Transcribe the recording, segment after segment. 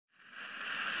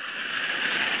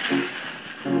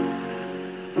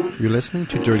You're listening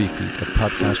to Dirty Feet, a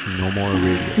podcast from No More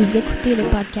Radio. Vous écoutez le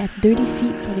podcast Dirty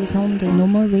Feet sur les ondes de No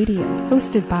More Radio.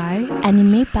 Hosted by,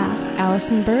 animé par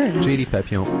Allison Burns, JD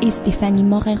Papillon, et Stéphanie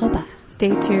Morin-Robert.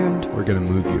 Stay tuned. We're gonna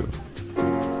move you.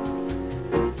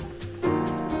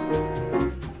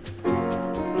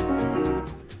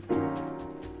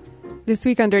 This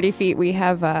week on Dirty Feet, we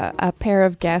have a pair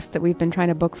of guests that we've been trying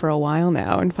to book for a while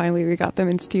now, and finally we got them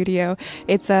in studio.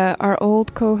 It's our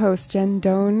old co-host Jen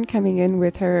Doan coming in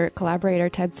with her collaborator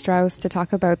Ted Strauss to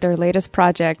talk about their latest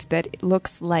project that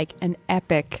looks like an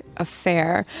epic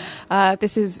affair.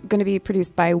 This is going to be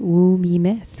produced by Woo Me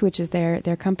Myth, which is their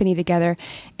company together,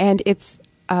 and it's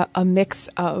a mix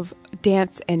of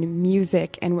dance and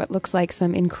music and what looks like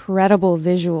some incredible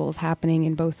visuals happening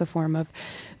in both the form of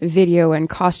video and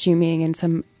costuming and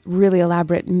some really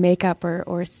elaborate makeup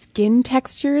or skin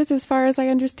textures, as far as I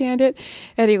understand it.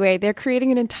 Anyway, they're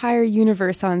creating an entire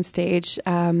universe on stage,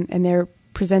 and they're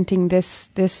presenting this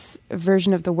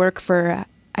version of the work for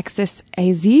Axis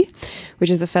AZ, which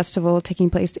is a festival taking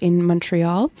place in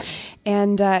Montreal.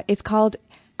 And it's called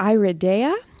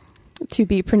Iridea, to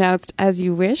be pronounced as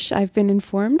you wish, I've been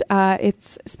informed.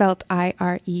 It's spelled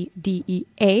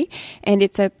Iredea, and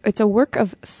it's a work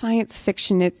of science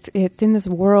fiction. It's in this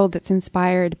world that's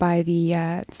inspired by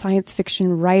the science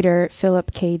fiction writer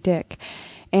Philip K. Dick,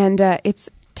 and it's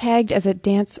tagged as a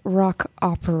dance rock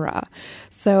opera.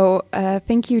 So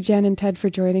thank you, Jen and Ted, for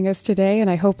joining us today, and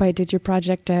I hope I did your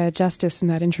project justice in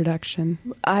that introduction.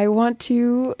 I want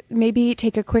to maybe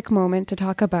take a quick moment to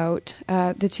talk about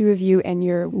the two of you and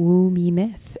your Woo Me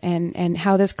Myth and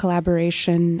how this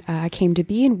collaboration came to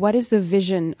be, and what is the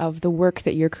vision of the work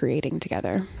that you're creating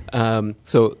together?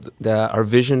 So our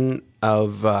vision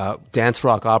of dance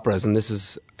rock operas, and this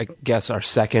is, I guess, our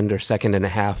second and a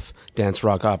half dance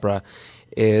rock opera,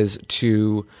 is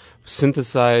to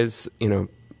synthesize,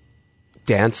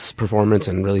 dance performance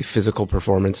and really physical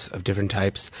performance of different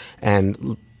types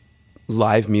and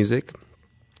live music,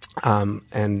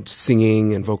 and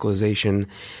singing and vocalization,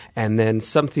 and then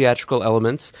some theatrical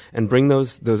elements, and bring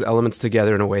those elements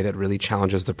together in a way that really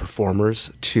challenges the performers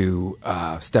to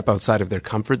step outside of their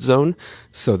comfort zone,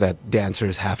 so that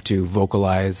dancers have to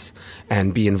vocalize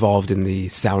and be involved in the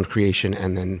sound creation,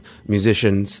 and then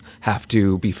musicians have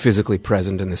to be physically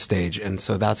present in the stage. And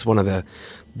so that's one of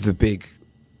the big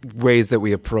ways that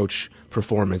we approach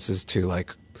performance, is to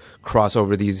cross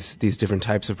over these different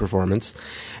types of performance.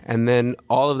 And then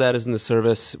all of that is in the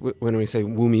service, when we say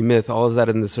Woo Me Myth, all of that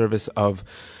in the service of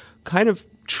kind of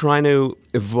trying to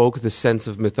evoke the sense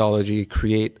of mythology,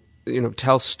 create,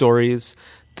 tell stories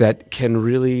that can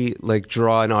really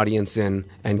draw an audience in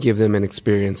and give them an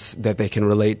experience that they can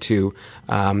relate to,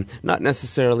 not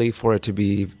necessarily for it to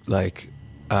be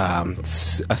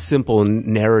a simple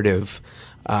narrative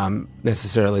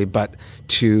necessarily, but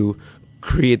to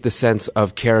create the sense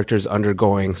of characters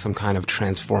undergoing some kind of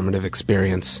transformative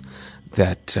experience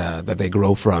that they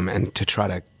grow from, and to try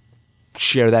to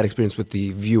share that experience with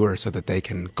the viewer so that they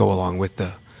can go along with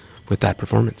that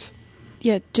performance.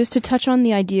 Yeah, just to touch on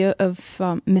the idea of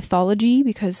mythology,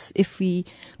 because if we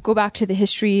go back to the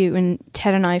history when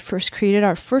Ted and I first created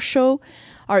our first show,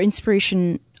 our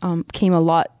inspiration came a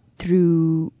lot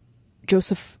through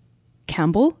Joseph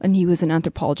Campbell, and he was an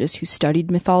anthropologist who studied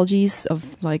mythologies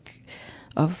of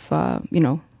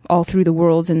all through the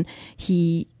worlds, and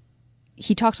he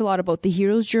talked a lot about the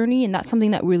hero's journey, and that's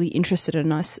something that really interested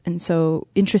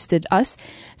us.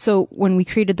 So when we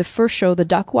created the first show, The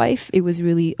Duck Wife, it was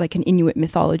really like an Inuit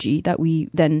mythology that we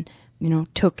then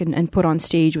took and put on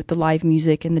stage with the live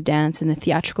music and the dance and the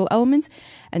theatrical elements.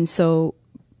 And so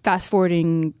fast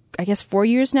forwarding, I guess 4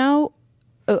 years now,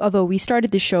 although we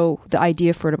started the show, the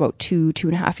idea for it about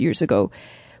 2.5 years ago,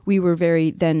 we were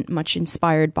very then much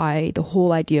inspired by the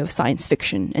whole idea of science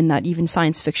fiction, and that even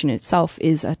science fiction itself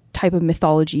is a type of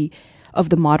mythology of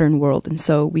the modern world. And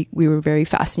so we were very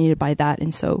fascinated by that.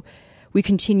 And so we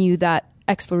continue that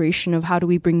exploration of how do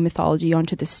we bring mythology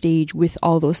onto the stage with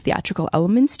all those theatrical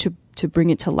elements to bring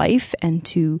it to life and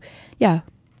to,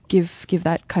 give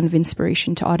that kind of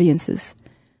inspiration to audiences.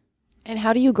 And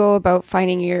how do you go about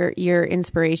finding your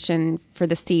inspiration for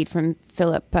the seed from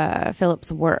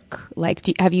Philip's work?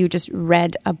 Have you just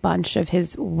read a bunch of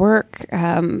his work?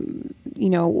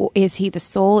 Is he the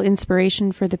sole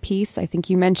inspiration for the piece? I think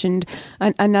you mentioned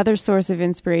another source of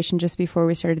inspiration just before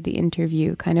we started the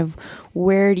interview. Kind of,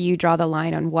 where do you draw the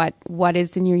line on what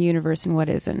is in your universe and what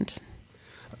isn't?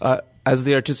 As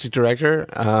the artistic director,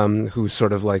 who's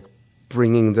sort of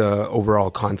bringing the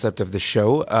overall concept of the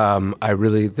show,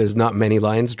 there's not many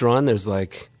lines drawn. There's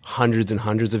hundreds and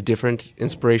hundreds of different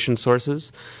inspiration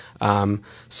sources.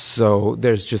 So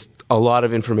there's just a lot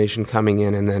of information coming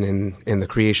in, and then in the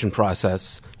creation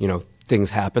process, things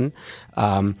happen.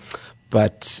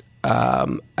 But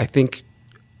I think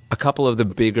a couple of the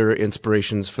bigger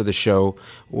inspirations for the show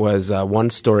was one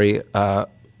story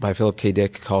by Philip K.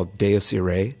 Dick called Deus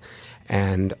Irae,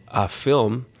 and a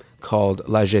film called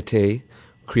La Jetée,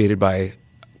 created by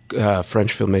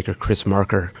French filmmaker Chris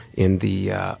Marker in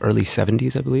the early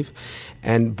 70s, I believe.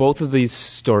 And both of these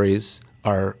stories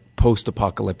are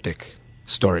post-apocalyptic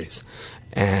stories,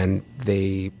 and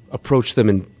they approach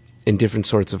them in different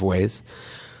sorts of ways.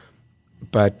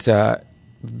 But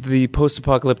the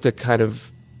post-apocalyptic kind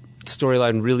of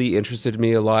storyline really interested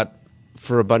me a lot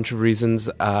for a bunch of reasons.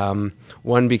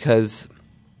 One, because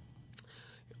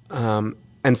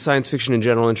and science fiction in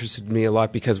general interested me a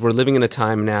lot because we're living in a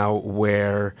time now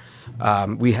where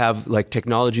we have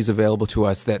technologies available to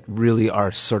us that really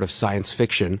are sort of science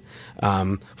fiction.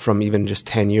 From even just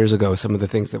 10 years ago, some of the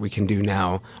things that we can do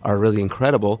now are really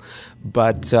incredible.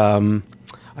 But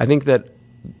I think that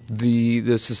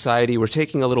the society, we're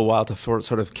taking a little while to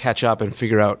sort of catch up and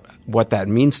figure out what that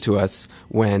means to us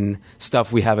when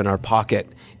stuff we have in our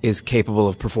pocket is capable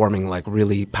of performing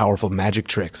really powerful magic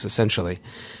tricks, essentially.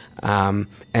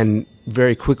 And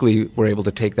very quickly we're able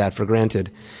to take that for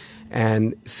granted.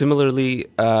 And similarly,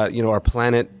 our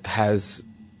planet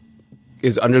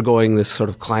is undergoing this sort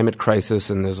of climate crisis,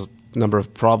 and there's a number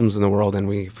of problems in the world.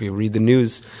 And if we read the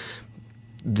news,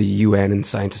 the UN and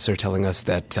scientists are telling us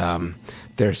that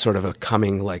there's sort of a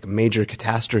coming major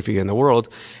catastrophe in the world.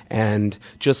 And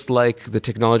just like the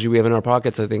technology we have in our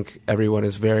pockets, I think everyone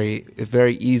is it's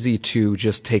very easy to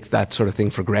just take that sort of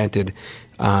thing for granted.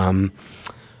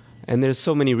 And there's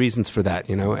so many reasons for that,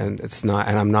 and it's not,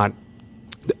 and I'm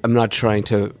not trying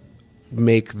to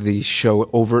make the show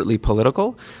overtly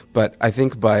political, but I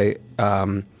think by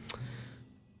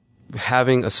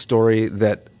having a story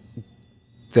that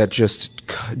just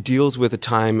deals with a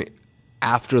time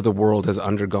after the world has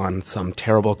undergone some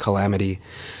terrible calamity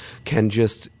can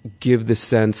just give the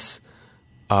sense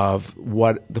of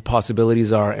what the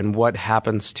possibilities are and what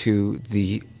happens to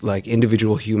the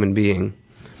individual human being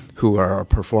who are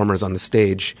performers on the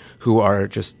stage, who are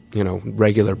just,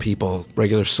 regular people,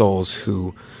 regular souls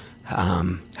who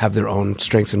have their own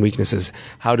strengths and weaknesses.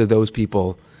 How do those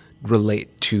people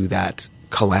relate to that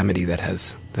calamity that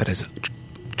has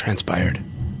transpired?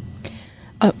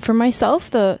 For myself,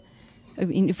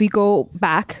 if we go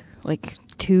back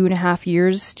 2.5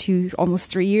 years to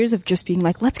almost 3 years of just being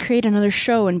let's create another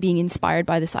show and being inspired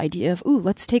by this idea of,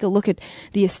 let's take a look at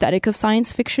the aesthetic of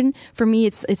science fiction. For me,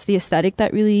 it's the aesthetic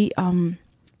that really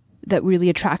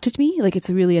attracted me. It's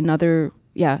really another,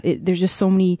 there's just so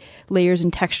many layers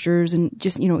and textures and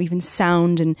just, even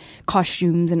sound and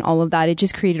costumes and all of that. It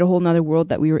just created a whole nother world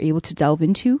that we were able to delve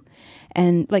into.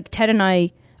 And Ted and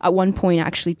I, at one point,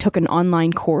 actually took an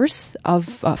online course of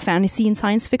fantasy and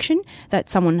science fiction that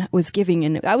someone was giving,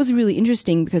 and that was really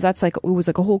interesting because that's it was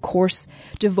a whole course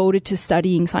devoted to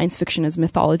studying science fiction as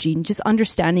mythology and just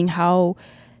understanding how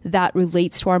that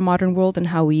relates to our modern world and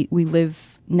how we live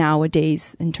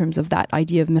nowadays in terms of that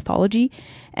idea of mythology.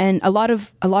 And a lot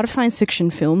of science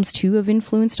fiction films too have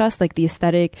influenced us, the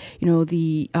aesthetic,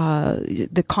 the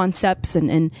concepts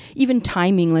and even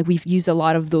timing. We've used a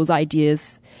lot of those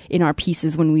ideas in our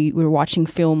pieces when we were watching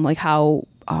film, how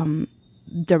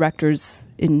directors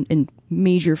in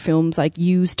major films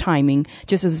use timing,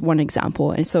 just as one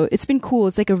example. And so it's been cool.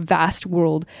 It's a vast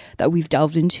world that we've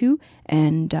delved into,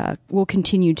 and we'll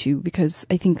continue to, because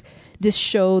I think this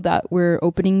show that we're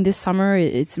opening this summer,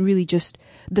 it's really just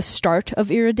the start of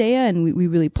Iridaea, and we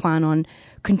really plan on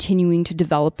continuing to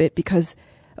develop it because,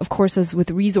 of course, as with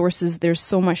resources, there's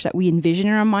so much that we envision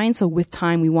in our mind. So with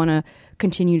time, we want to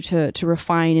continue to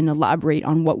refine and elaborate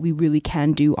on what we really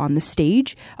can do on the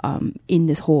stage in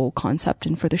this whole concept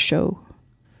and for the show.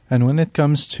 And when it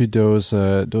comes to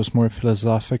those more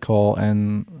philosophical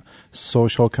and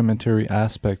social commentary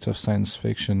aspects of science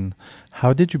fiction,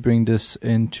 how did you bring this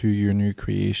into your new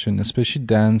creation, especially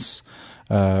dance,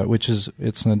 which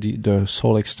it's not the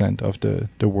sole extent of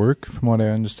the work, from what I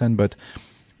understand, but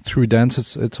through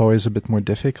dance, it's always a bit more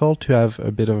difficult to have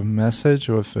a bit of a message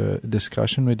or of a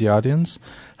discussion with the audience.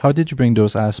 How did you bring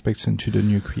those aspects into the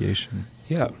new creation?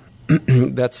 Yeah.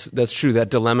 That's true. That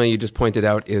dilemma you just pointed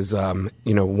out is,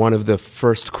 one of the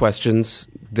first questions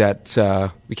that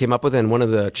we came up with, and one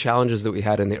of the challenges that we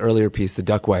had in the earlier piece, The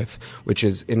Duck Wife, which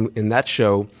is in that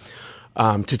show,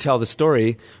 to tell the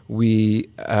story, we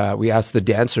asked the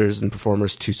dancers and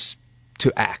performers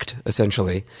to act,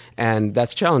 essentially. And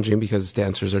that's challenging because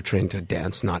dancers are trained to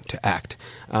dance, not to act.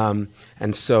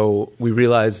 And so we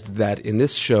realized that in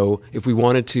this show, if we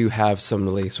wanted to have some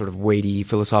really sort of weighty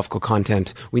philosophical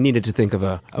content, we needed to think of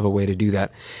a way to do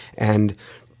that. And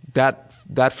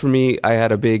that for me, I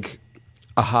had a big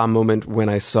aha moment when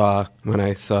I saw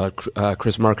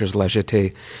Chris Marker's La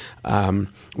Jetée,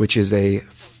 which is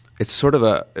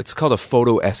it's called a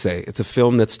photo essay. It's a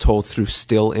film that's told through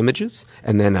still images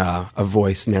and then a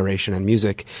voice, narration, and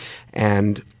music.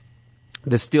 And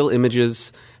the still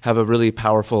images have a really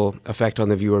powerful effect on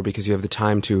the viewer because you have the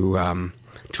time to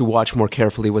watch more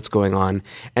carefully what's going on.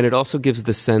 And it also gives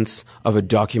the sense of a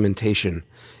documentation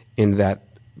in that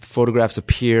photographs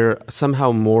appear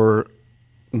somehow more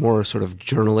sort of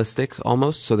journalistic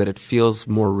almost, so that it feels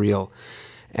more real.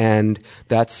 And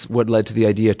that's what led to the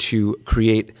idea to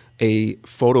create a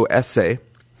photo essay,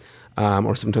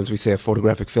 or sometimes we say a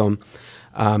photographic film,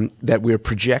 that we're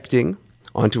projecting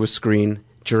onto a screen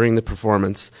during the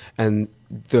performance. And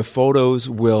the photos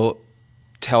will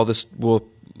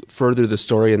further the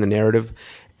story and the narrative,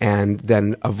 and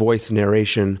then a voice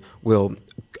narration will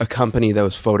accompany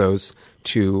those photos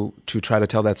to try to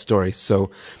tell that story.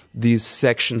 So these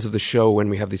sections of the show, when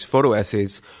we have these photo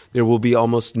essays, there will be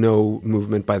almost no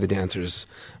movement by the dancers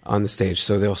on the stage.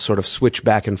 So they'll sort of switch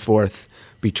back and forth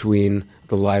between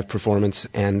the live performance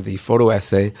and the photo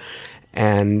essay.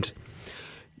 And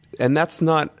that's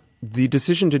not, the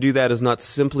decision to do that is not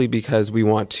simply because we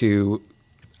want to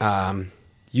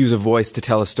use a voice to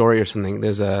tell a story or something.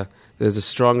 There's a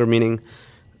stronger meaning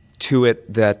to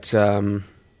it that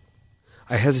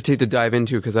I hesitate to dive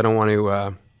into because I don't want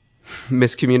to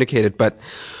miscommunicate it. But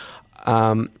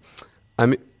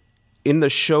in the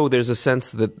show, there's a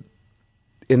sense that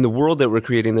in the world that we're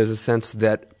creating, there's a sense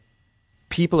that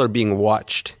people are being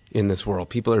watched in this world.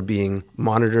 People are being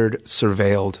monitored,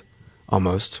 surveilled,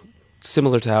 almost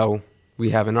similar to how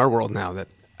we have in our world now, that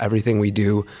everything we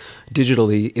do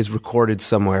digitally is recorded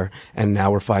somewhere. And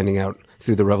now we're finding out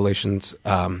through the revelations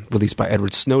released by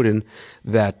Edward Snowden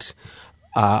that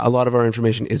a lot of our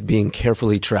information is being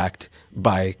carefully tracked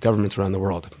by governments around the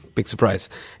world. Big surprise.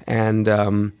 And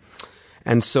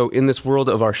so in this world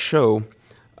of our show,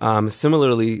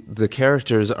 similarly, the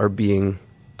characters are being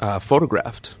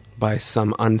photographed by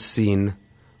some unseen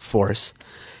force.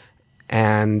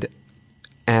 And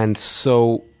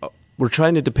so we're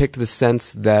trying to depict the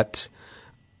sense that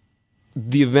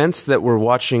the events that we're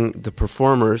watching the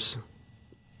performers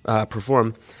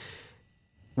perform,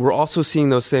 we're also seeing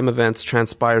those same events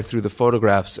transpire through the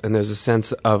photographs, and there's a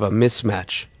sense of a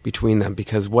mismatch between them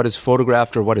because what is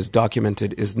photographed or what is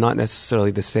documented is not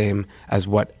necessarily the same as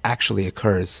what actually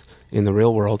occurs in the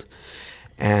real world.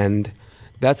 And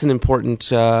that's an important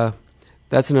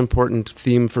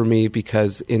theme for me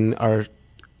because in our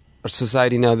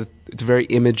society now, it's very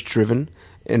image-driven,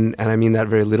 and I mean that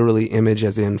very literally, image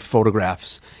as in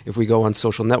photographs. If we go on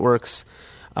social networks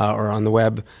or on the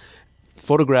web,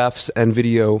 photographs and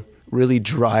video really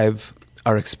drive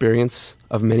our experience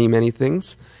of many, many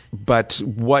things. But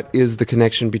what is the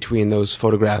connection between those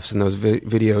photographs and those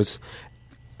videos?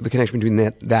 The connection between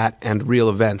that and real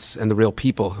events and the real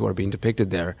people who are being depicted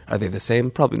there, are they the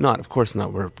same? Probably not. Of course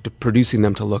not. We're producing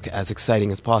them to look as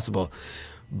exciting as possible.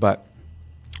 But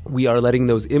we are letting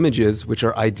those images, which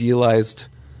are idealized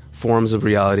forms of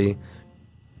reality,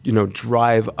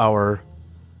 drive our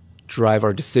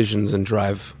decisions and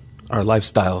drive our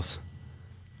lifestyles.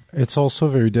 It's also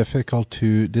very difficult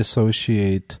to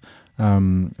dissociate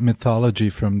mythology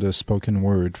from the spoken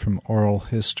word, from oral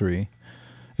history.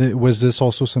 Was this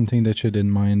also something that you had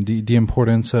in mind, the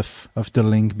importance of the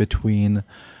link between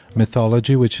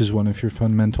mythology, which is one of your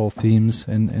fundamental themes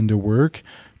in the work,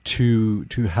 to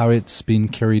how it's been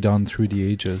carried on through the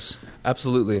ages?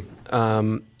 Absolutely.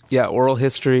 Oral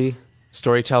history,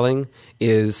 storytelling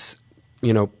is,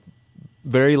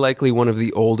 very likely one of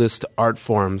the oldest art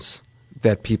forms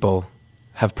that people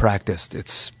have practiced.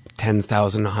 It's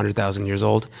 10,000, 100,000 years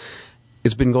old.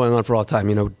 It's been going on for all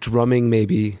time. Drumming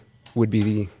maybe would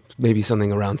be maybe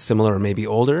something around similar or maybe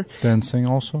older. Dancing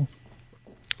also?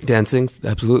 Dancing,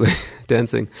 absolutely.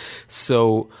 Dancing.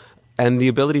 So, and the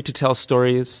ability to tell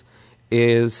stories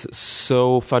is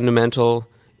so fundamental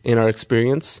in our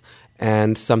experience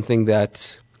and something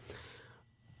that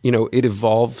it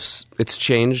evolves, it's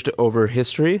changed over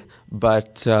history,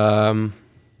 but the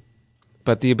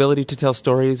ability to tell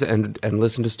stories and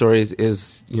listen to stories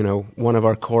is, one of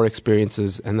our core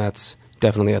experiences, and that's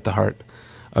definitely at the heart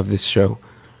of this show.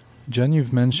 Jen,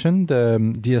 you've mentioned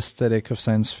the aesthetic of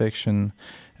science fiction,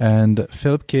 and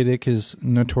Philip K. Dick is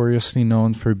notoriously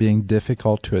known for being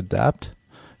difficult to adapt.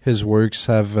 his works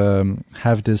have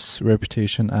this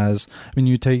reputation as. I mean,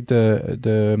 you take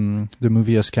the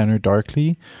movie A Scanner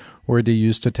Darkly, where they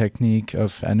used the technique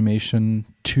of animation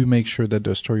to make sure that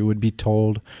the story would be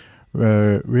told,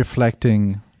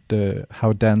 reflecting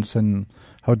how dense and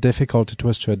how difficult it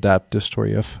was to adapt the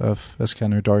story of A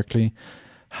Scanner Darkly.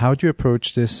 How do you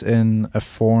approach this in a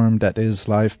form that is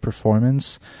live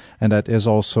performance and that is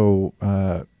also,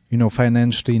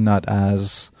 financially not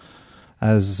as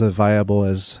viable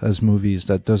as movies,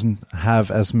 that doesn't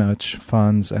have as much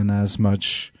funds and as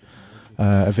much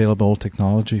available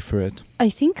technology for it? I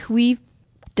think we've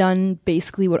done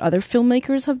basically what other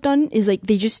filmmakers have done, is like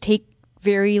they just take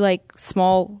very like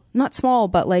not small,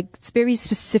 but like very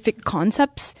specific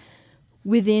concepts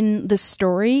within the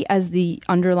story as the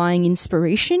underlying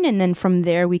inspiration, and then from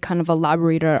there we kind of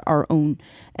elaborate our own.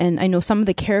 And I know some of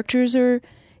the characters are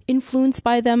influenced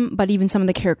by them, but even some of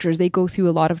the characters, they go through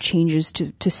a lot of changes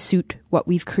to suit what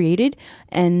we've created.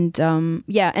 And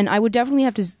and I would definitely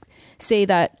have to say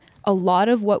that a lot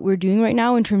of what we're doing right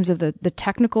now in terms of the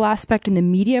technical aspect and the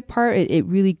media part, it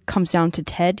really comes down to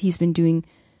Ted. He's been doing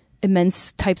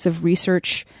immense types of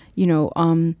research,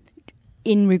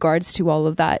 in regards to all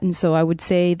of that. And so I would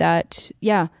say that,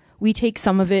 we take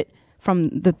some of it from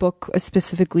the book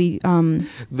specifically.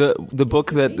 The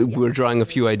book that we're drawing a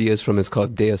few ideas from is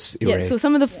called Deus Irae. Yeah, so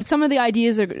some of the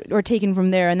ideas are taken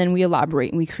from there, and then we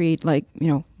elaborate and we create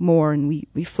more, and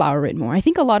we flower it more. I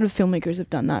think a lot of filmmakers have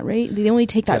done that, right? They only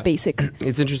take that basic.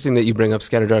 It's interesting that you bring up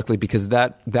Scanner Darkly, because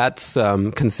that's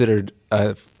considered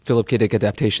a Philip K. Dick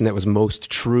adaptation that was most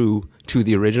true to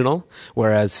the original,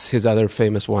 whereas his other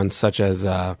famous ones, such as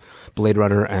Blade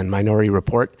Runner and Minority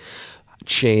Report,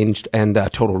 changed, and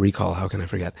Total Recall, how can I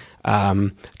forget,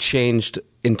 changed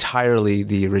entirely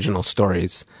the original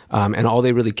stories. And all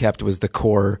they really kept was the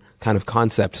core kind of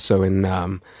concept. So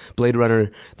in Blade Runner,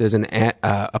 there's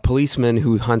a policeman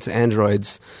who hunts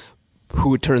androids,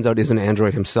 who it turns out is an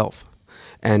android himself.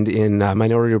 And in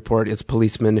Minority Report, it's a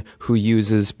policeman who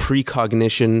uses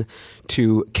precognition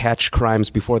to catch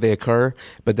crimes before they occur,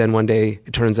 but then one day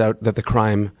it turns out that the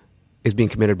crime is being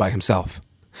committed by himself.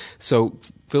 So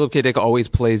Philip K. Dick always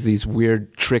plays these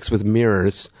weird tricks with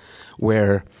mirrors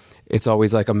where it's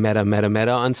always like a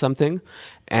meta on something.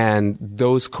 And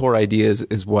those core ideas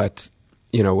is what,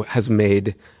 has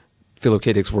made Philip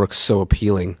K. Dick's work so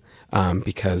appealing,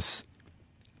 because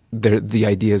the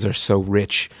ideas are so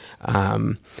rich.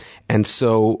 And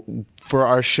so for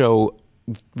our show,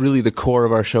 really the core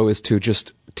of our show is to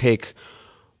just take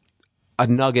a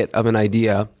nugget of an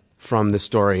idea from the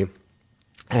story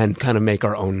and kind of make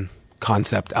our own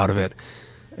concept out of it.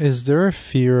 Is there a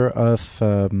fear of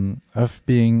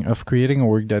creating a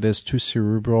work that is too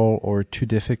cerebral or too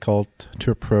difficult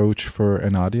to approach for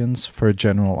an audience, for a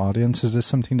general audience? Is this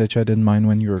something that you had in mind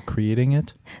when you were creating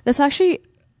it? That's actually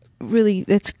really,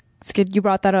 it's good you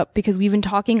brought that up, because we've been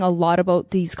talking a lot about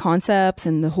these concepts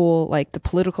and the whole, like, the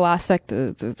political aspect,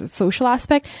 the social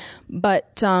aspect.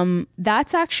 But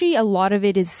that's actually, a lot of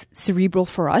it is cerebral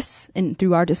for us and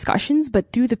through our discussions.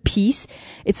 But through the piece,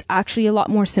 it's actually a lot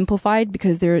more simplified,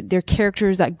 because they're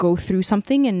characters that go through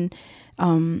something. And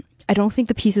I don't think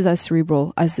the piece is as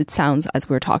cerebral as it sounds as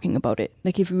we're talking about it.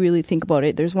 Like, if you really think about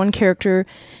it, there's one character,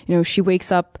 she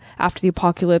wakes up after the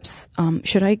apocalypse.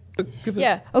 Should I?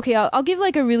 Yeah. Okay. I'll give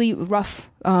like a really rough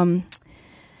kind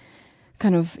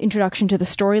of introduction to the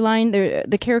storyline.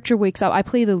 The character wakes up. I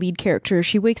play the lead character.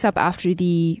 She wakes up after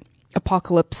the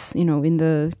apocalypse, in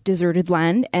the deserted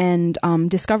land, and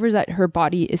discovers that her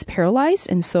body is paralyzed.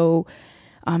 And so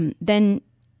then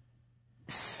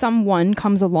someone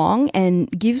comes along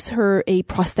and gives her a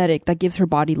prosthetic that gives her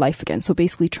body life again. So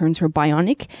basically turns her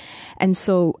bionic. And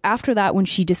so after that, when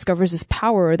she discovers this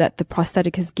power that the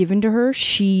prosthetic has given to her,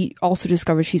 she also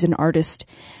discovers she's an artist.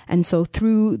 And so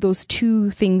through those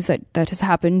two things that has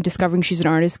happened, discovering she's an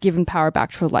artist, given power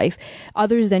back to her life,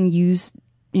 others then use,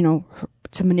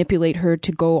 to manipulate her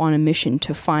to go on a mission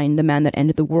to find the man that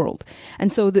ended the world.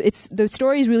 And so the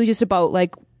story is really just about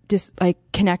just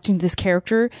connecting to this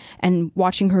character and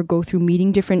watching her go through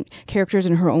meeting different characters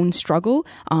in her own struggle,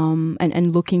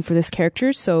 and looking for this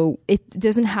character. So it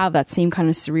doesn't have that same kind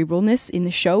of cerebralness in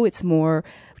the show. It's more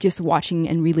just watching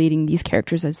and relating these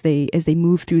characters as they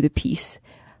move through the piece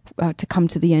to come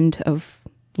to the end of,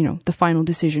 the final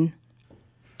decision.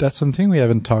 That's something we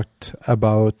haven't talked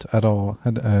about at all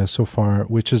so far,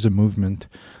 which is the movement.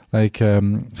 Like,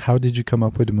 how did you come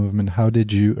up with the movement? How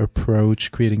did you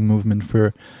approach creating movement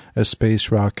for a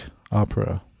space rock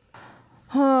opera?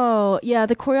 Oh, yeah,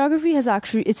 the choreography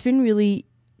it's been really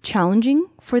challenging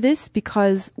for this,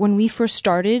 because when we first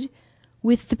started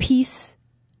with the piece,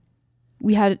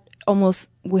 we had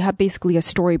basically a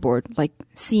storyboard, like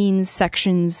scenes,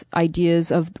 sections,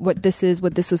 ideas of what this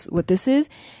is,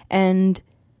 and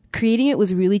creating it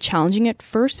was really challenging at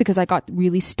first because I got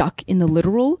really stuck in the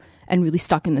literal and really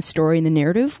stuck in the story and the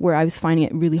narrative, where I was finding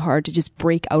it really hard to just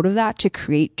break out of that to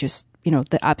create just,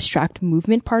 the abstract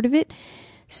movement part of it.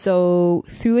 So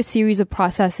through a series of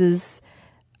processes,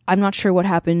 I'm not sure what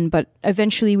happened, but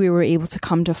eventually we were able to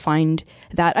come to find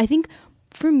that. I think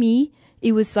for me,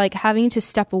 it was like having to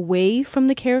step away from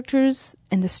the characters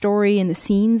and the story and the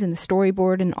scenes and the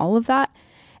storyboard and all of that,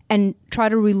 and try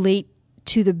to relate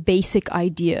to the basic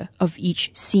idea of each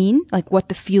scene, like what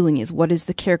the feeling is, what is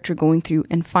the character going through,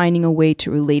 and finding a way to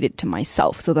relate it to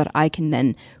myself so that I can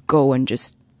then go and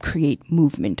just create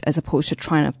movement, as opposed to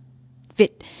trying to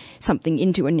fit something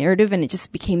into a narrative. And it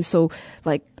just became so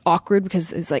like awkward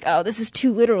because it was like, oh, this is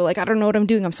too literal. Like, I don't know what I'm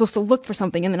doing. I'm supposed to look for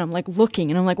something. And then I'm like looking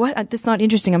and I'm like, what? That's not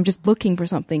interesting. I'm just looking for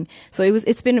something. So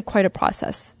it's been quite a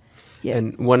process. Yeah.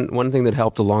 And one thing that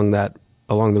helped along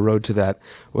the road to that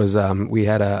was we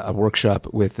had a workshop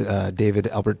with David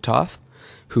Albert Toth,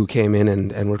 who came in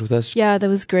and worked with us. Yeah, that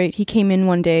was great. He came in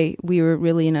one day. We were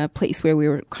really in a place where we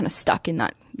were kind of stuck in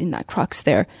that crux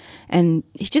there, and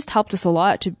he just helped us a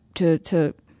lot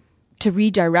to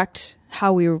redirect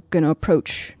how we were going to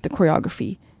approach the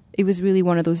choreography. It was really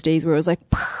one of those days where it was like,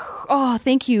 oh,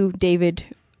 thank you, David.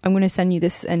 I'm going to send you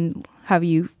this and have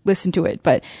you listen to it.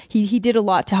 But he did a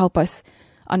lot to help us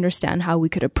understand how we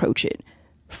could approach it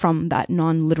from that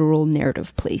non-literal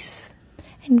narrative place.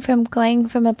 And from going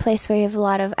from a place where you have a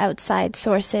lot of outside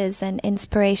sources and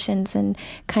inspirations and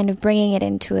kind of bringing it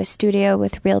into a studio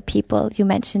with real people. You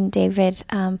mentioned David.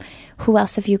 Who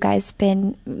else have you guys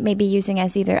been maybe using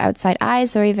as either outside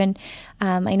eyes or even,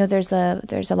 I know there's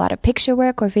a lot of picture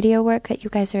work or video work that you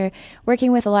guys are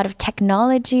working with, a lot of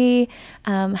technology.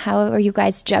 How are you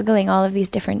guys juggling all of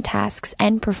these different tasks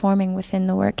and performing within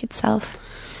the work itself?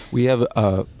 We have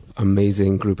an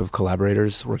amazing group of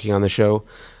collaborators working on the show.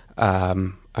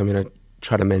 I'm going to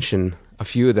try to mention a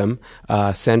few of them.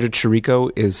 Sandra Chirico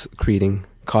is creating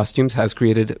costumes, has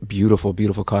created beautiful,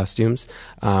 beautiful costumes.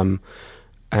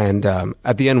 And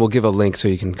at the end, we'll give a link so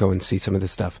you can go and see some of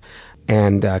this stuff.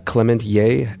 And Clement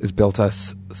Ye has built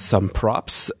us some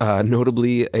props,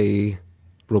 notably a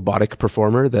robotic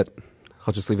performer that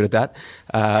I'll just leave it at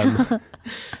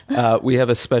that. We have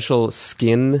a special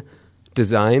skin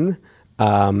design.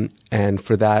 And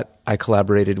for that, I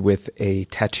collaborated with a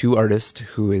tattoo artist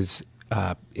who is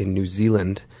in New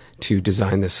Zealand to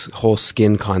design this whole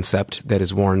skin concept that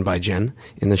is worn by Jen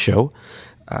in the show.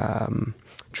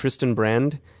 Tristan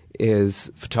Brand is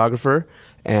a photographer,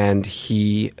 and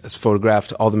he has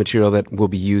photographed all the material that will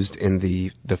be used in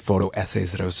the photo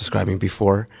essays that I was describing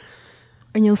before.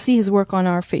 And you'll see his work on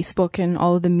our Facebook, and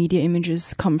all of the media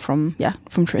images come from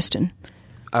Tristan.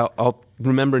 I'll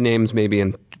remember names maybe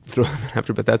and throw them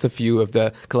after, but that's a few of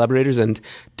the collaborators. And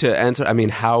to answer, I mean,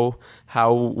 how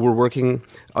we're working.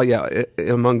 Oh yeah,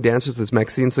 among dancers, there's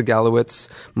Maxine Segalowitz,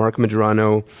 Mark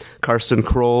Medrano, Karsten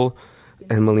Kroll,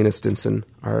 and Melina Stinson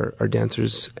are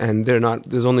dancers. And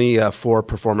there's only 4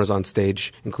 performers on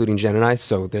stage, including Jen and I.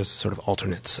 So there's sort of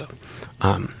alternates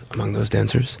among those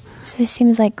dancers. So this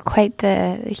seems like quite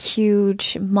the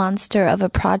huge monster of a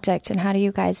project. And how do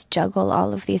you guys juggle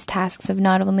all of these tasks of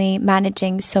not only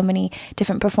managing so many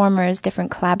different performers,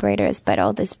 different collaborators, but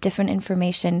all this different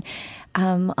information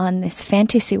on this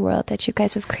fantasy world that you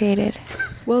guys have created?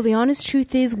 Well, the honest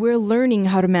truth is we're learning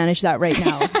how to manage that right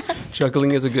now.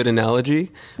 Juggling is a good analogy.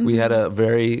 Mm-hmm. We had a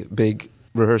very big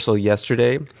rehearsal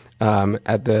yesterday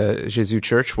at the Jésus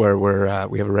Church where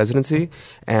we have a residency,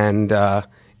 and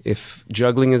if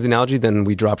juggling is the analogy, then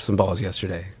we dropped some balls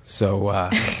yesterday. So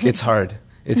it's hard.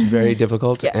 It's very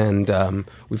difficult, yeah. And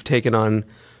we've taken on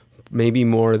maybe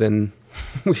more than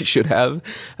we should have.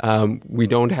 We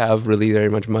don't have really very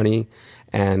much money,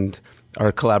 and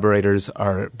our collaborators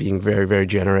are being very, very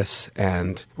generous,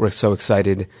 and we're so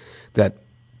excited that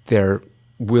they're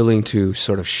willing to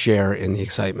sort of share in the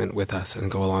excitement with us and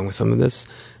go along with some of this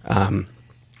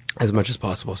as much as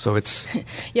possible. So it's...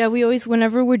 Yeah, we always,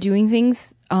 whenever we're doing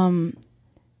things, we're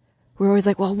always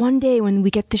like, well, one day when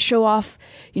we get the show off,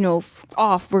 we're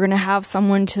going to have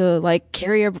someone to like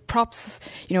carry our props,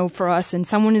 for us. And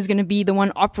someone is going to be the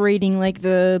one operating like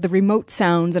the remote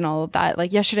sounds and all of that.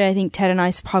 Like yesterday, I think Ted and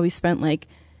I probably spent like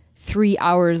 3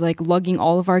 hours like lugging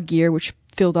all of our gear, which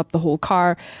filled up the whole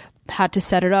car, had to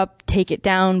set it up, take it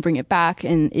down, bring it back.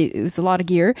 And it was a lot of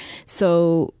gear.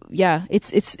 So yeah,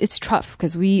 it's tough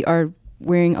because we are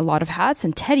wearing a lot of hats,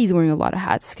 and Teddy's wearing a lot of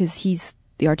hats because he's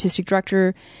the artistic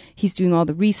director. He's doing all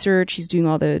the research. He's doing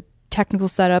all the technical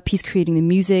setup. He's creating the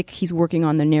music. He's working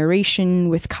on the narration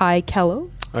with Kai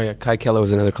Kello. Oh yeah, Kai Kello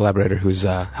is another collaborator who's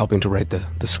helping to write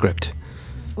the script.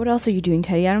 What else are you doing,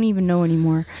 Teddy? I don't even know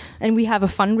anymore. And we have a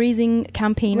fundraising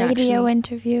campaign. Radio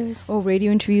interviews. Oh,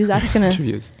 radio interviews. That's gonna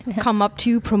come up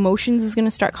too. Promotions is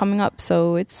gonna start coming up.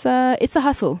 So it's a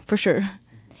hustle for sure.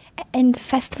 And the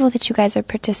festival that you guys are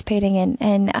participating in,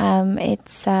 and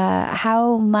it's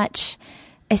how much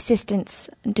assistance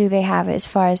do they have as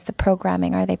far as the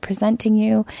programming? Are they presenting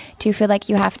you? Do you feel like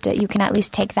you can at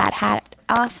least take that hat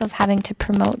off of having to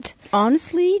promote?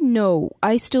 Honestly, no.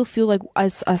 I still feel like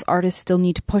us artists still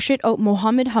need to push it. Oh,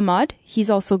 Mohammed Hamad, he's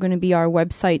also going to be our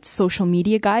website's social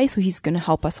media guy, so he's going to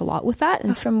help us a lot with that.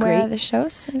 And from where are the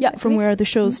shows? Yeah, from where are the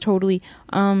shows, totally.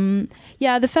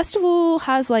 Yeah, the festival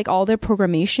has like all their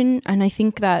programmation, and I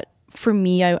think that for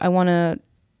me, I want to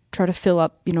try to fill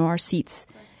up, our seats.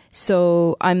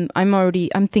 So I'm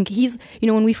thinking he's,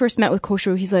 when we first met with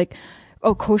Koshro, he's like,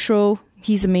 oh, Koshro,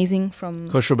 he's amazing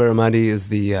Koshro Baramadi is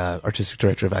the artistic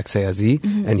director of Akshay Azi,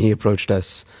 and he approached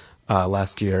us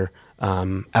last year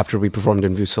after we performed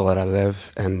in Vue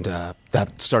Solararev, and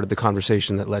that started the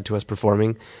conversation that led to us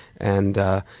performing. And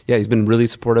he's been really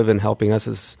supportive in helping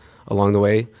us along the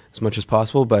way as much as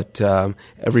possible, but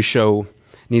every show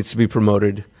needs to be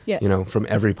promoted, from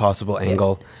every possible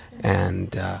angle.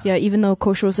 And even though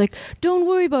Koshro was like, don't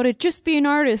worry about it, just be an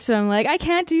artist. And I'm like, I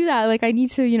can't do that. Like, I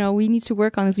need to, we need to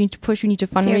work on this. We need to push. We need to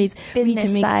fundraise.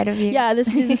 Business side of you. Yeah,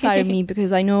 this business side of me,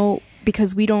 because I know,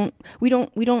 because we don't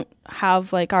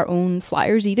have like our own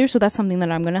flyers either. So that's something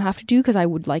that I'm going to have to do, because I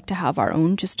would like to have our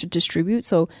own just to distribute.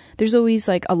 So there's always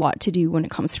like a lot to do when it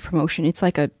comes to promotion. It's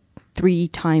like a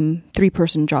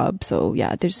 3-person job. So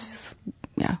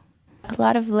a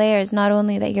lot of layers, not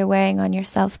only that you're wearing on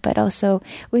yourself, but also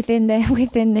within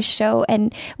the show.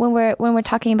 And when we're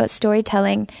talking about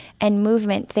storytelling and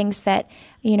movement, things that,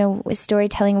 with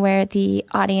storytelling where the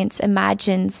audience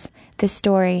imagines the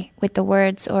story with the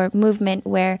words, or movement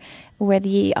where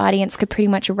the audience could pretty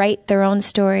much write their own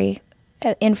story,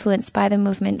 influenced by the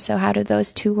movement. So how do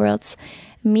those two worlds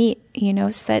meet?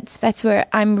 So that's where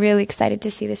I'm really excited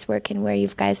to see this work, and where you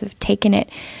guys have taken it,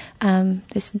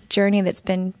 this journey that's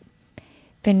been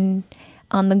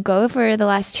on the go for the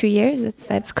last 2 years.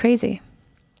 That's crazy.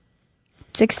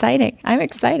 It's exciting. I'm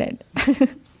excited.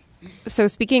 So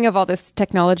speaking of all this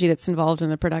technology that's involved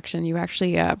in the production, you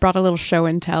actually brought a little show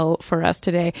and tell for us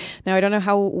today. Now, I don't know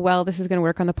how well this is going to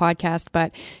work on the podcast,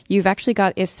 but you've actually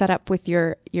got it set up with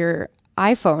your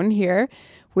iPhone here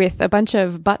with a bunch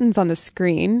of buttons on the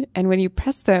screen. And when you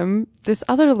press them, this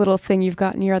other little thing you've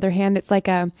got in your other hand, it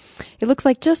looks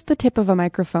like just the tip of a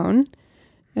microphone.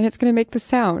 And it's going to make the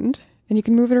sound, and you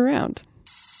can move it around.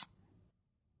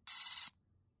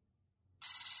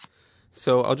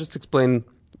 So I'll just explain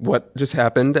what just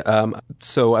happened.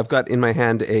 So I've got in my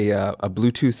hand a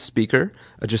Bluetooth speaker,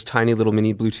 a just tiny little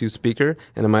mini Bluetooth speaker.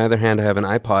 And in my other hand, I have an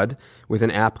iPod with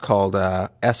an app called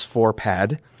S4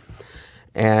 Pad.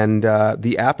 And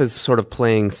the app is sort of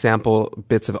playing sample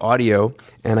bits of audio,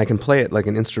 and I can play it like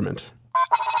an instrument.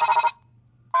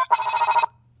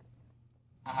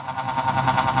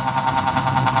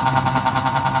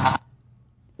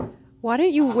 Why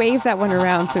don't you wave that one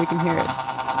around so we can hear it?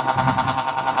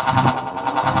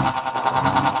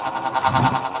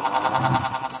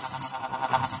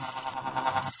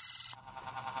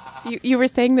 You were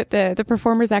saying that the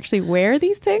performers actually wear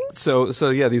these things? So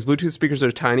yeah, these Bluetooth speakers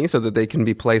are tiny so that they can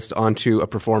be placed onto a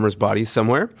performer's body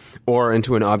somewhere or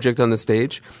into an object on the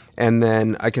stage. And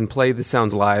then I can play the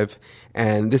sounds live.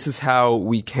 And this is how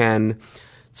we can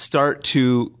start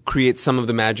to create some of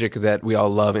the magic that we all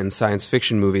love in science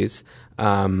fiction movies,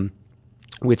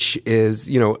 which is,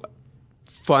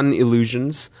 fun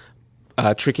illusions,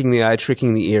 tricking the eye,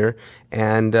 tricking the ear.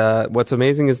 And what's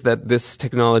amazing is that this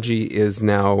technology is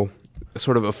now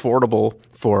sort of affordable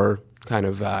for kind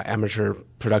of amateur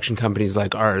production companies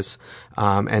like ours,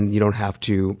 and you don't have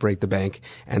to break the bank.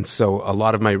 And so a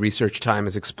lot of my research time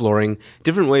is exploring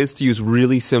different ways to use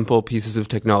really simple pieces of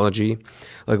technology,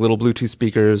 like little Bluetooth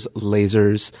speakers,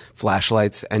 lasers,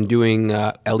 flashlights, and doing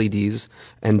LEDs,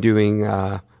 and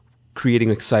creating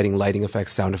exciting lighting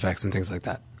effects, sound effects, and things like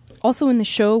that. Also in the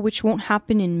show, which won't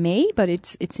happen in May, but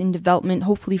it's in development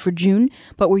hopefully for June,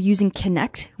 but we're using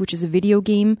Kinect, which is a video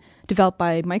game developed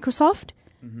by Microsoft.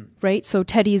 Mm-hmm. Right? So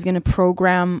Teddy is going to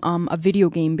program a video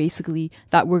game basically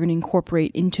that we're going to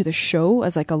incorporate into the show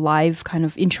as like a live kind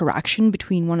of interaction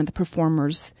between one of the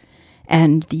performers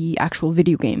and the actual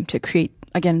video game to create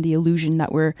again, the illusion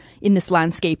that we're in this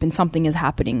landscape and something is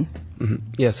happening. Mm-hmm.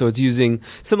 Yeah, so it's using,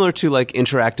 similar to like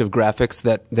interactive graphics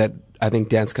that I think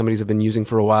dance companies have been using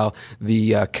for a while.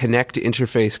 The Kinect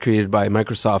interface created by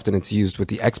Microsoft, and it's used with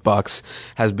the Xbox,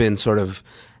 has been sort of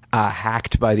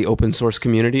hacked by the open source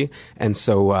community. And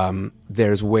so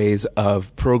there's ways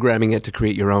of programming it to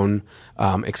create your own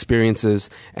experiences.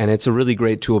 And it's a really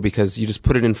great tool because you just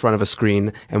put it in front of a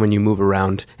screen, and when you move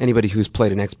around, anybody who's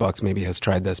played an Xbox maybe has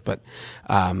tried this, but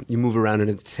you move around and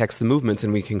it detects the movements,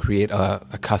 and we can create a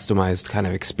customized kind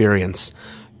of experience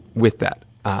with that,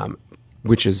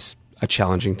 which is a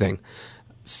challenging thing.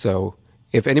 So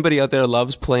if anybody out there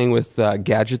loves playing with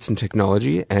gadgets and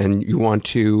technology, and you want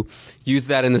to use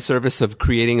that in the service of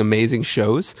creating amazing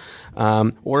shows,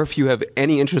 or if you have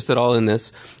any interest at all in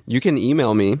this, you can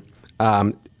email me.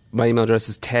 My email address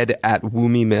is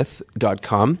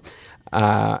ted@woomymyth.com,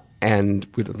 and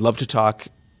we'd love to talk.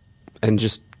 And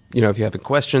just, if you have any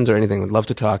questions or anything, we'd love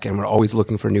to talk. And we're always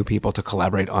looking for new people to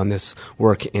collaborate on this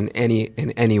work in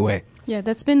any way. Yeah,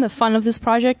 that's been the fun of this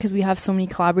project, because we have so many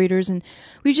collaborators, and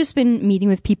we've just been meeting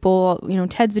with people.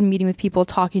 Ted's been meeting with people,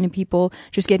 talking to people,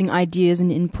 just getting ideas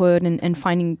and input, and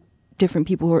finding different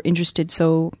people who are interested.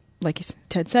 So like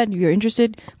Ted said, if you're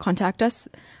interested, contact us.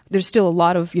 There's still a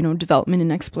lot of, development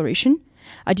and exploration.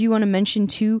 I do want to mention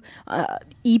too,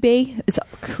 eBay is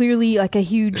clearly like a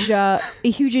huge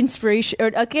inspiration, or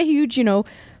like a huge,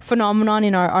 phenomenon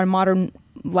in our modern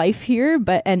life here,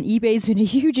 and eBay's been a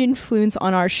huge influence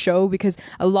on our show, because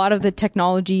a lot of the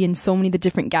technology and so many of the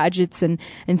different gadgets and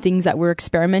things that we're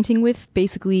experimenting with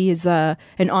basically is an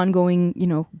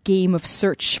ongoing, game of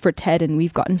search for Ted, and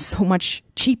we've gotten so much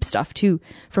cheap stuff too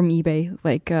from eBay.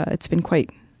 Like it's been quite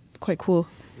cool.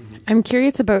 I'm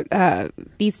curious about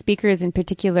these speakers in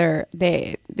particular.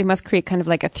 They must create kind of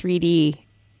like a 3D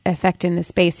effect in the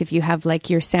space if you have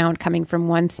like your sound coming from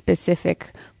one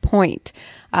specific point.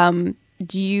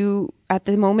 Do you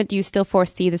still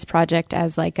foresee this project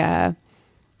as like a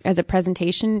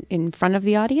presentation in front of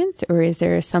the audience, or is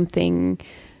there something,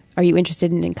 are you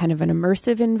interested in kind of an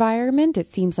immersive environment? It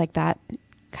seems like that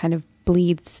kind of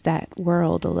bleeds that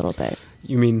world a little bit.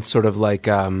 You mean sort of like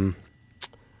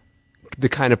the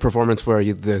kind of performance where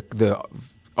the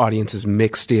audience is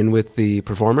mixed in with the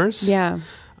performers? Yeah.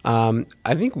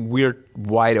 I think we're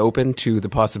wide open to the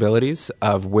possibilities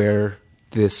of where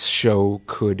this show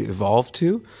could evolve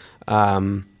to.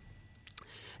 And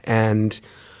on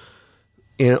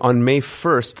May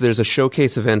 1st, there's a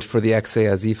showcase event for the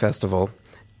XAZ Festival.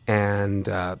 And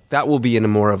that will be in a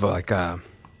more of a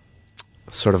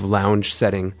sort of lounge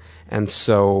setting. And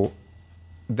so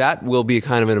that will be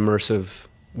kind of an immersive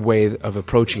way of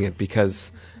approaching it, because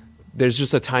there's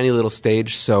just a tiny little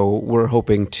stage. So we're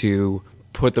hoping to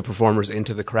put the performers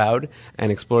into the crowd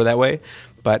and explore that way.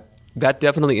 But that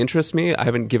definitely interests me. I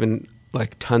haven't given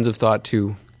like tons of thought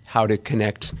to how to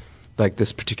connect like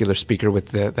this particular speaker with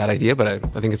that idea, but I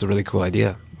think it's a really cool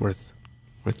idea, worth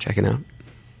checking out.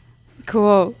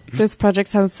 Cool. This project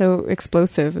sounds so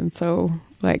explosive and so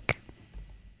like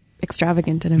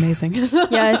extravagant and amazing.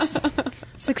 Yeah,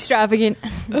 it's extravagant.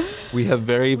 We have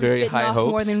very, very high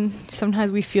hopes. More than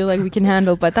sometimes we feel like we can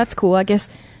handle, but that's cool. I guess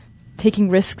taking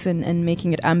risks and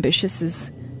making it ambitious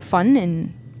is fun,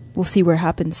 and we'll see where it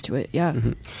happens to it. Yeah.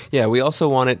 Mm-hmm. Yeah, we also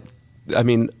want it. I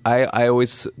mean, I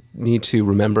always need to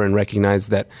remember and recognize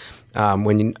that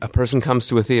when a person comes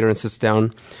to a theater and sits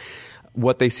down,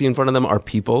 what they see in front of them are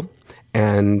people,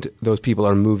 and those people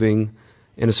are moving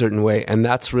in a certain way, and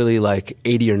that's really like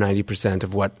 80 or 90%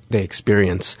 of what they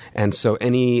experience. And so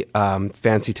any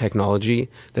fancy technology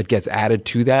that gets added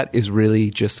to that is really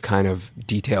just kind of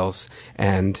details.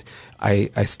 And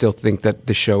I still think that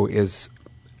the show is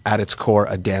at its core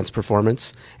a dance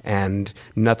performance, and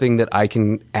nothing that I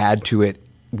can add to it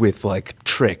with like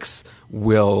tricks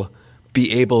will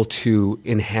be able to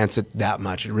enhance it that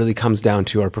much. It really comes down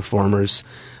to our performers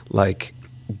like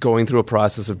going through a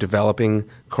process of developing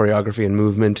choreography and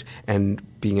movement and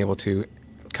being able to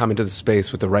come into the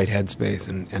space with the right headspace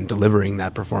and delivering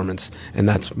that performance. And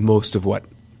that's most of what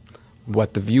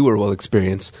the viewer will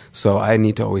experience. So I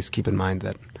need to always keep in mind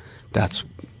that that's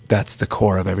the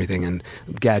core of everything, and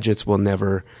gadgets will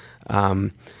never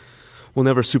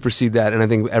supersede that. And I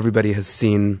think everybody has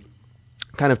seen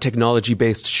kind of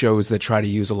technology-based shows that try to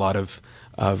use a lot of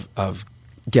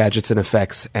gadgets and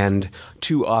effects, and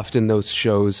too often those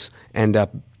shows end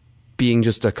up being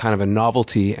just a kind of a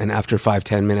novelty, and after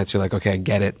 5-10 minutes you're like, okay, I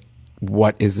get it.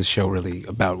 What is the show really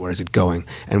about? Where is it going?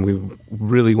 And we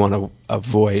really want to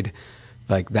avoid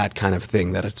like that kind of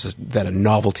thing, that a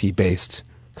novelty-based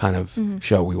kind of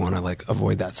show. We want to like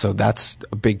avoid that. So that's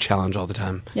a big challenge all the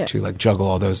time to like juggle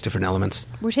all those different elements.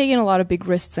 We're taking a lot of big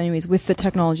risks anyways with the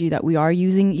technology that we are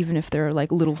using, even if they're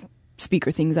like little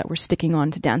speaker things that we're sticking on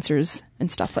to dancers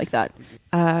and stuff like that.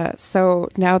 So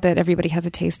now that everybody has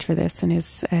a taste for this and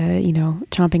is,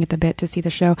 chomping at the bit to see the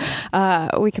show,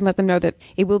 we can let them know that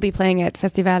it will be playing at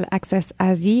Festival Access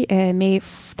Asie May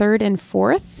 3rd and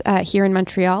 4th here in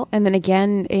Montreal. And then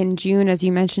again in June, as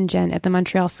you mentioned, Jen, at the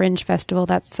Montreal Fringe Festival.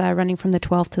 That's running from the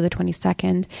 12th to the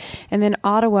 22nd. And then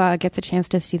Ottawa gets a chance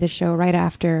to see the show right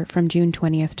after from June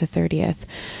 20th to 30th.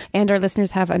 And our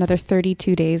listeners have another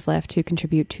 32 days left to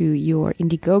contribute to your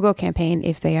Indiegogo campaign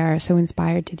if they are so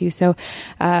inspired to do so.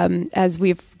 As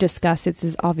we've discussed, this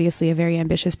is obviously a very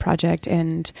ambitious project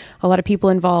and a lot of people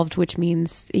involved, which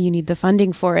means you need the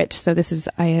funding for it. So this is,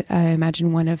 I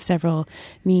imagine, one of several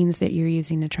means that you're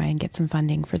using to try and get some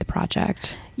funding for the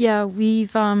project. Yeah,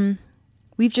 we've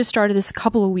just started this a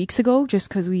couple of weeks ago, just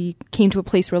because we came to a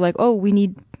place where like,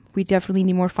 we definitely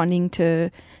need more funding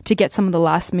to get some of the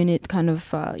last minute kind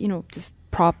of just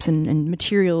props and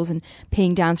materials and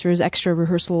paying dancers, extra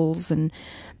rehearsals and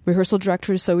rehearsal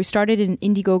directors. So we started an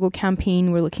Indiegogo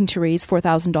campaign. We're looking to raise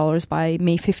 $4,000 by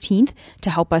May 15th to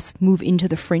help us move into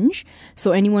the Fringe.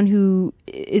 So anyone who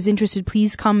is interested,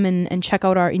 please come and check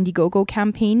out our Indiegogo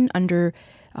campaign under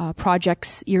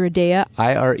Projects Iridea.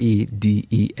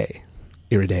 IREDEA.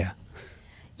 Iridea.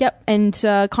 Yep.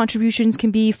 And contributions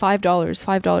can be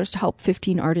 $5 to help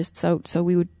 15 artists out. So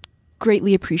we would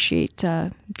greatly appreciate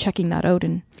checking that out.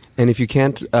 And if you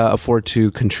can't afford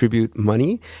to contribute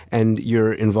money and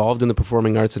you're involved in the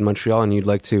performing arts in Montreal and you'd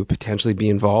like to potentially be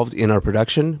involved in our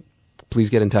production, please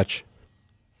get in touch.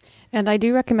 And I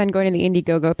do recommend going to the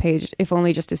Indiegogo page, if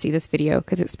only just to see this video,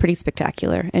 because it's pretty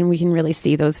spectacular. And we can really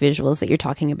see those visuals that you're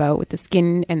talking about with the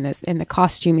skin and the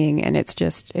costuming. And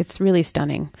it's really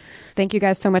stunning. Thank you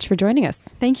guys so much for joining us.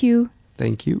 Thank you.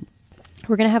 Thank you.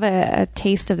 We're going to have a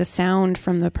taste of the sound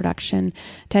from the production.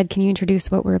 Ted, can you introduce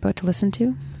what we're about to listen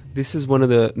to? This is one of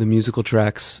the musical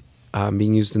tracks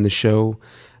being used in the show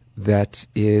that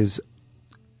is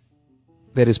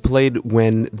played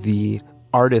when the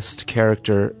artist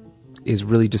character is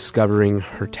really discovering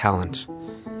her talent,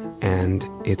 and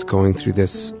it's going through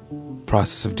this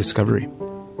process of discovery.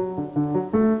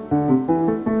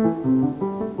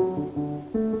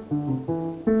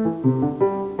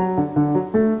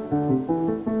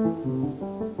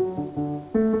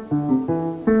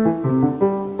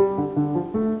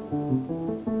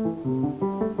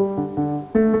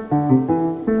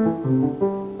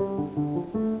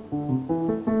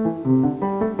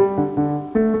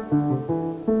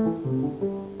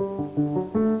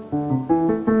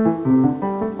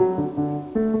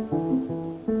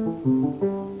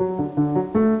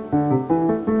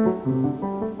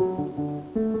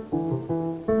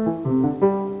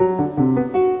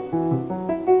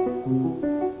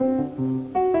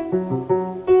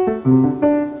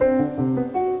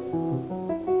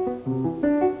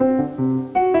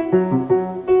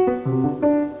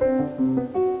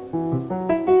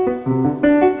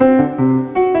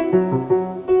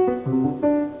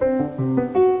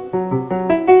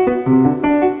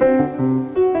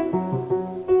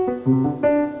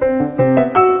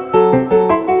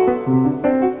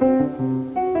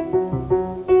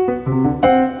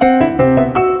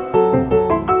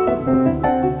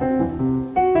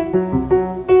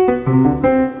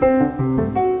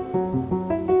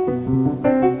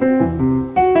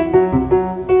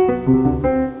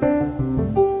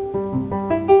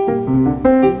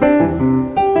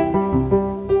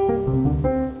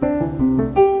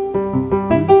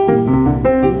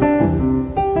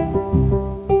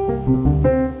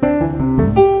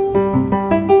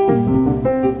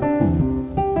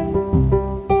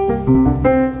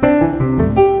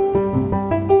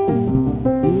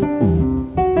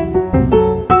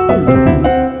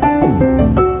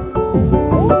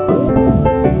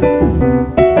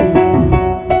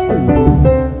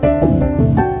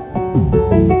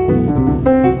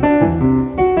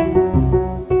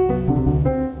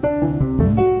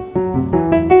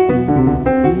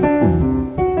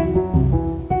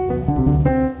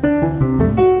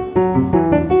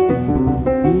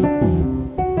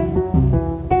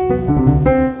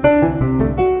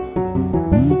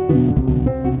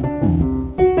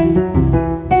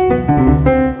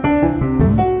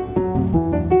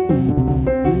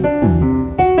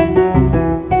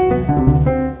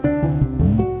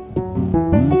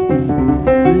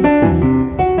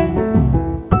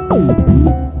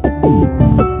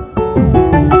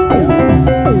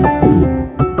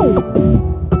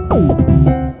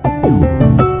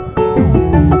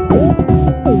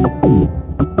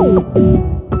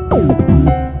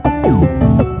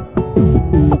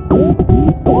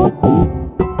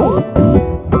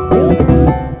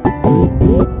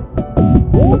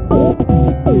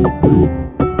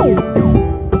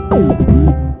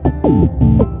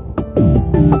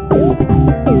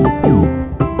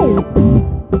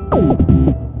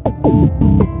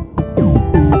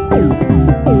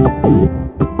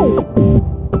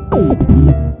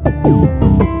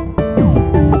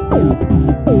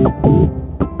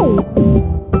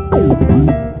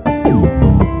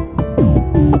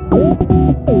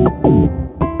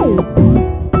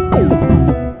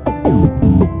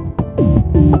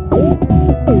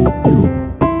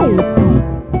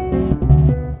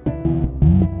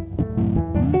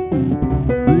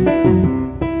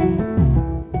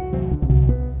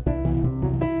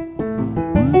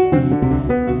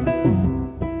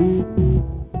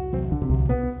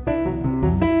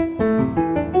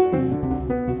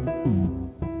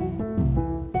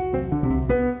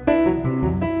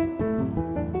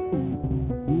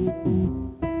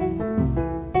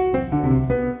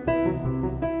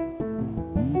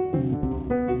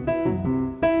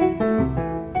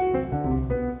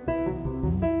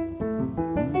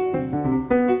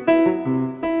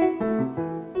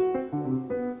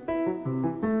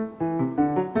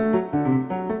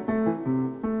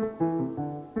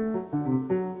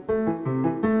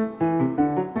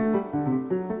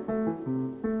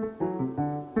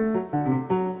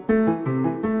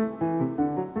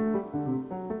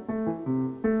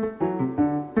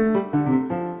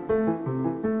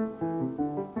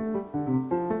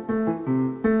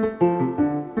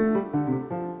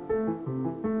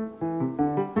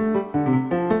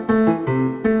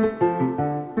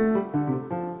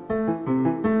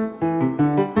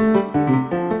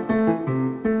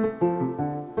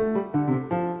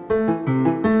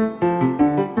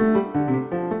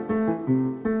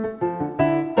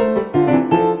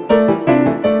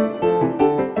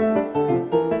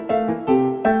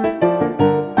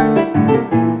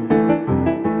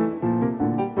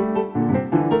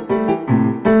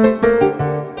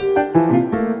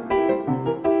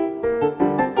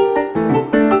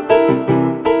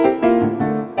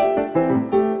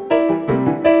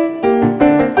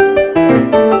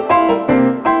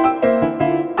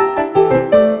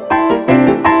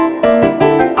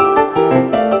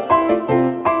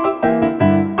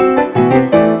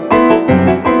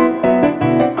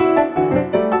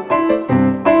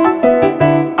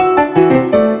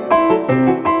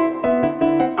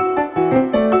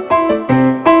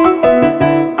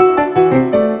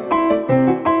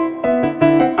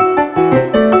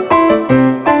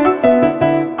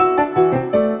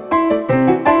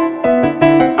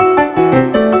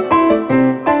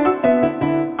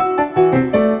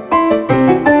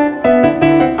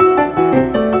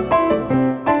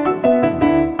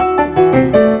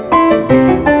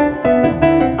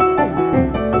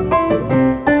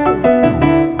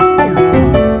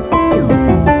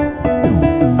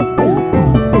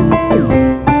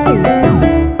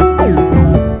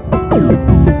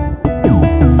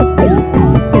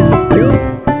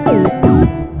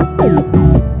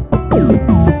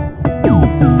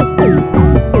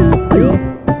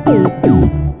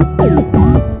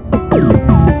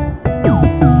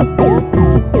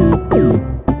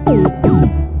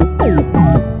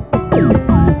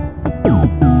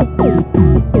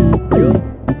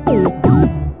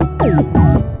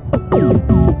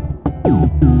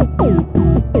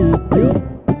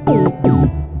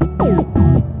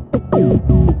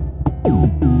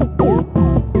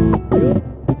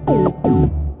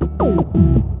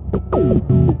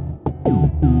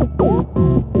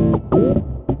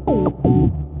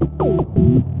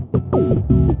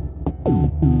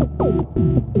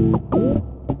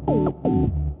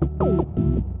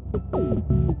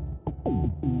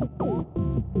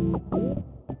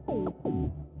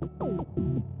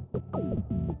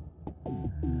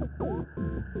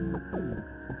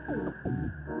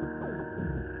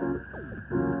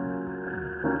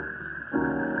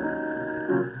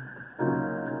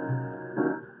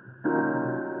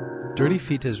 Dirty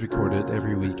Feet is recorded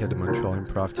every week at the Montreal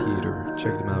Improv Theatre.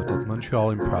 Check them out at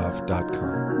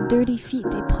montrealimprov.com. Dirty Feet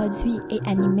est produit et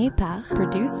animé par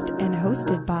Produced and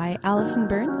hosted by Allison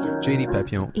Burns, JD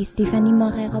Papillon, et Stéphanie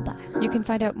Morin-Robert. You can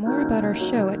find out more about our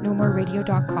show at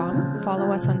nomoreradio.com,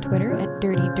 follow us on Twitter at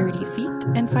Dirty Feet,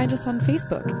 and find us on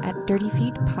Facebook at Dirty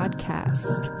Feet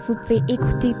Podcast. Vous pouvez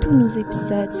écouter tous nos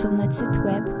épisodes sur notre site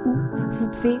web ou vous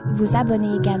pouvez vous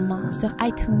abonner également sur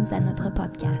iTunes à notre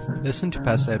podcast. Listen to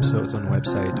past episodes on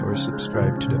website or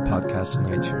subscribe to the podcast on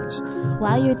iTunes.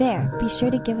 While you're there, be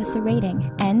sure to give us a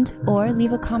rating and or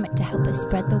leave a comment to help us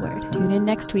spread the word. Tune in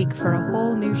next week for a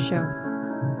whole new show.